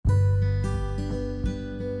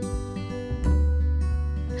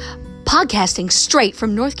Podcasting straight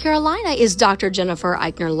from North Carolina is Dr. Jennifer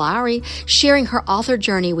Eichner Lowry, sharing her author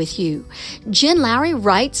journey with you. Jen Lowry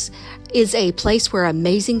Writes is a place where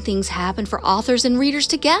amazing things happen for authors and readers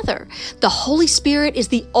together. The Holy Spirit is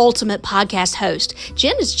the ultimate podcast host.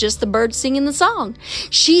 Jen is just the bird singing the song.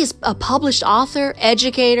 She is a published author,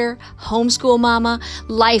 educator, homeschool mama,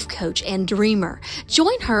 life coach, and dreamer.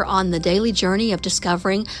 Join her on the daily journey of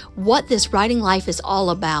discovering what this writing life is all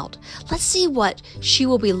about. Let's see what she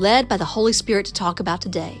will be led by the Holy Spirit to talk about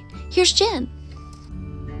today. Here's Jen.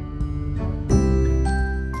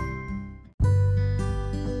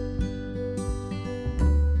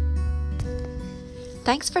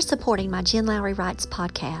 Thanks for supporting my Jen Lowry Writes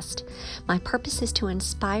podcast. My purpose is to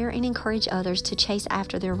inspire and encourage others to chase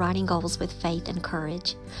after their writing goals with faith and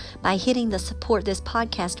courage. By hitting the support this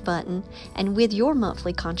podcast button and with your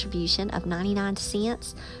monthly contribution of 99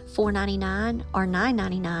 cents, $4.99, or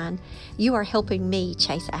 $9.99, you are helping me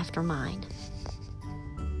chase after mine.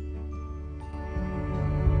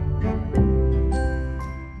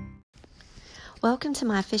 Welcome to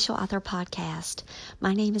my official author podcast.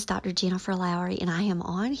 My name is Dr. Jennifer Lowry, and I am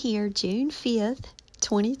on here June 5th,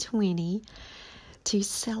 2020 to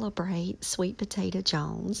celebrate Sweet Potato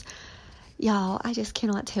Jones. Y'all, I just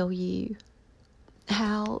cannot tell you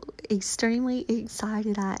how extremely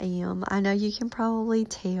excited I am. I know you can probably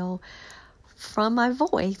tell from my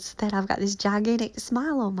voice that I've got this gigantic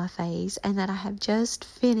smile on my face and that I have just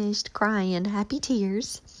finished crying happy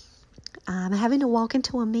tears. I'm having to walk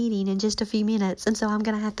into a meeting in just a few minutes, and so I'm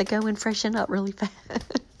going to have to go and freshen up really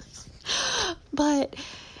fast. But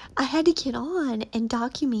I had to get on and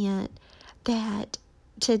document that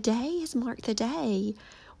today has marked the day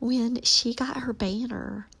when she got her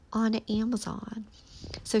banner on Amazon.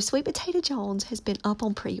 So Sweet Potato Jones has been up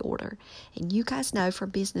on pre-order, and you guys know for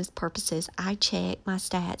business purposes, I check my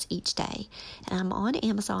stats each day. And I'm on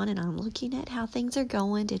Amazon and I'm looking at how things are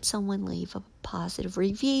going. Did someone leave a positive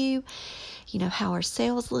review? How are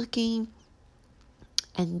sales looking?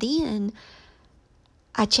 And then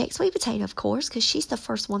I check Sweet Potato, of course, because she's the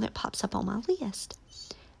first one that pops up on my list.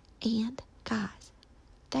 And guys,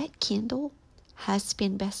 that Kindle has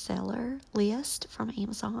been bestseller list from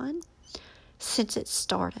Amazon since it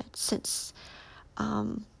started, since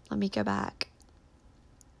May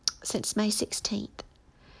 16th,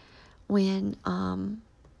 when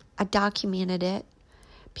I documented it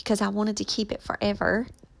because I wanted to keep it forever.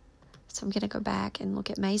 So I'm going to go back and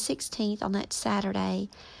look at May 16th on that Saturday.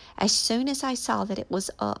 As soon as I saw that it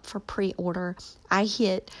was up for pre-order, I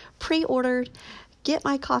hit pre-ordered, get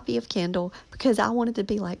my copy of Kindle, because I wanted to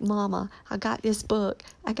be like, Mama, I got this book.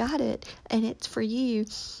 I got it, and it's for you.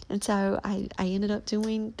 And so I ended up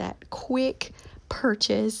doing that quick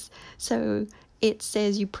purchase. So it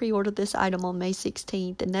says you pre-ordered this item on May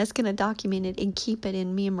 16th, and that's going to document it and keep it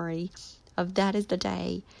in memory of that is the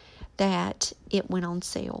day that it went on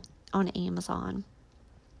sale on Amazon.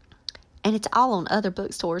 And it's all on other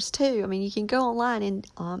bookstores too. I mean, you can go online and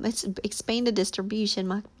it's expanded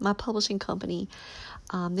distribution. My publishing company.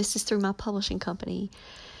 This is through my publishing company.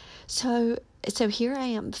 So here I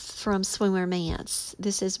am from Swoon Romance.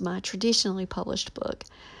 This is my traditionally published book.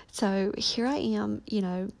 So here I am,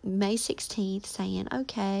 May 16th saying,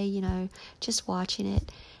 okay, just watching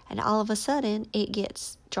it. And all of a sudden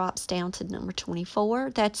it drops down to number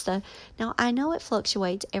 24. Now I know it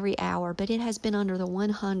fluctuates every hour, but it has been under the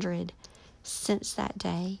 100 since that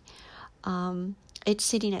day. It's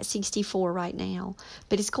sitting at 64 right now,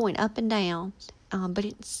 but it's going up and down. But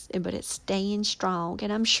it's staying strong.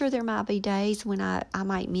 And I'm sure there might be days when I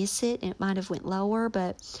might miss it and it might have went lower,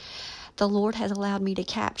 but the Lord has allowed me to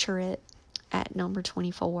capture it at number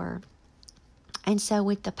 24. And so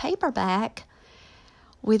with the paperback,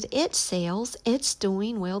 with its sales, it's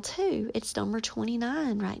doing well too. It's number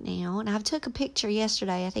 29 right now. And I took a picture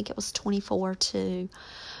yesterday. I think it was 24 too.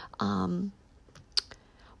 But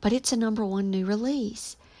it's a number one new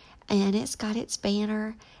release. And it's got its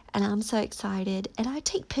banner. And I'm so excited. And I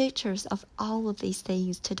take pictures of all of these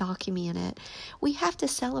things to document it. We have to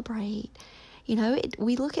celebrate.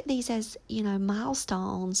 We look at these as,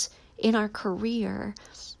 milestones in our career.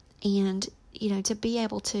 And, to be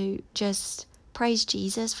able to just praise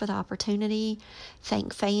Jesus for the opportunity,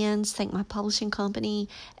 thank fans, thank my publishing company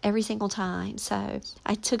every single time. So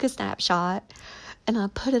I took a snapshot and I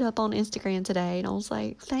put it up on Instagram today, and I was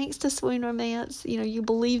like, thanks to Swoon Romance, you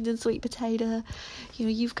believed in Sweet Potato.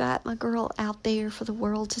 You've got my girl out there for the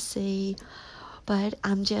world to see. But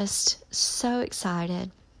I'm just so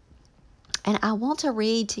excited. And I want to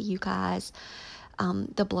read to you guys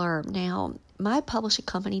the blurb. Now, my publishing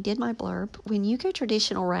company did my blurb. When you go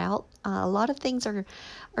traditional route, a lot of things are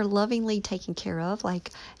lovingly taken care of,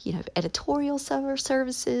 like, editorial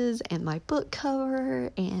services and my book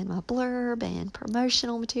cover and my blurb and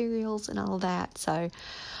promotional materials and all that. So,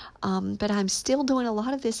 but I'm still doing a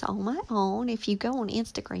lot of this on my own. If you go on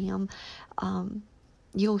Instagram,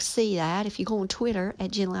 you'll see that. If you go on Twitter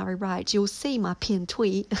at Jen Lowry Writes, you'll see my pinned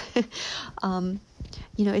tweet.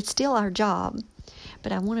 It's still our job.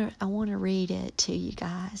 But I want to read it to you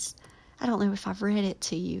guys. I don't know if I've read it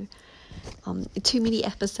to you. Too many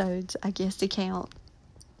episodes, I guess, to count.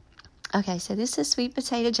 Okay, so this is Sweet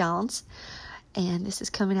Potato Jones, and this is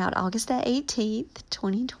coming out August the 18th,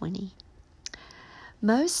 2020.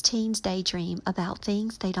 Most teens daydream about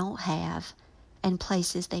things they don't have and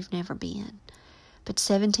places they've never been. But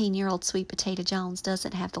 17-year-old Sweet Potato Jones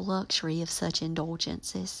doesn't have the luxury of such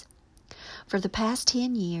indulgences. For the past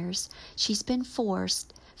 10 years, she's been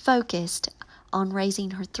focused on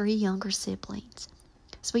raising her 3 younger siblings.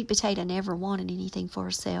 Sweet Potato never wanted anything for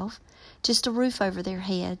herself, just a roof over their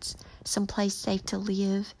heads, some place safe to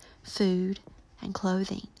live, food, and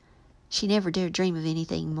clothing. She never dared dream of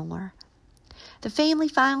anything more. The family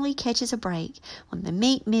finally catches a break when they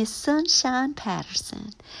meet Miss Sunshine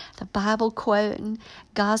Patterson, the Bible-quoting,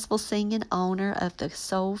 gospel-singing owner of the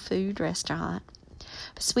Soul Food restaurant.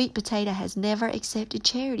 But Sweet Potato has never accepted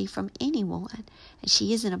charity from anyone, and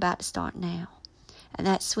she isn't about to start now. And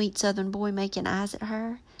that sweet southern boy making eyes at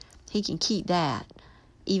her, he can keep that,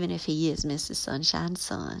 even if he is Mrs. Sunshine's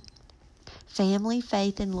son. Family,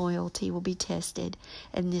 faith, and loyalty will be tested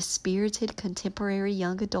in this spirited contemporary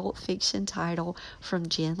young adult fiction title from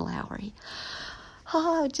Jen Lowry.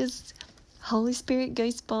 Holy Spirit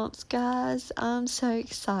goosebumps, guys. I'm so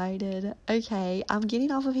excited. Okay, I'm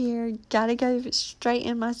getting off of here. Gotta go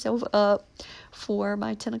straighten myself up for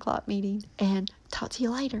my 10 o'clock meeting. And talk to you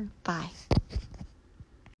later. Bye.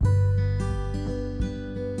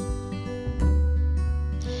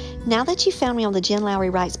 Now that you found me on the Jen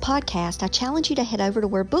Lowry Writes podcast, I challenge you to head over to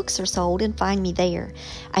where books are sold and find me there.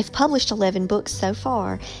 I've published 11 books so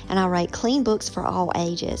far, and I write clean books for all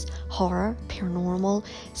ages. Horror, paranormal,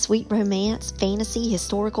 sweet romance, fantasy,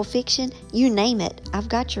 historical fiction, you name it. I've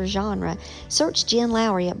got your genre. Search Jen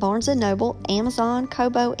Lowry at Barnes & Noble, Amazon,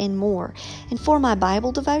 Kobo, and more. And for my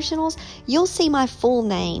Bible devotionals, you'll see my full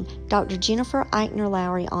name, Dr. Jennifer Eichner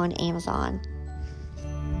Lowry, on Amazon.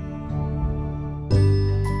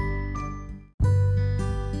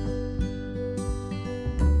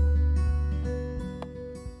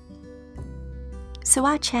 So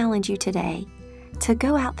I challenge you today to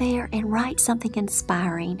go out there and write something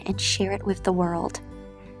inspiring and share it with the world.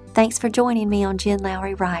 Thanks for joining me on Jen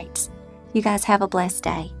Lowry Writes. You guys have a blessed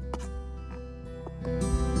day.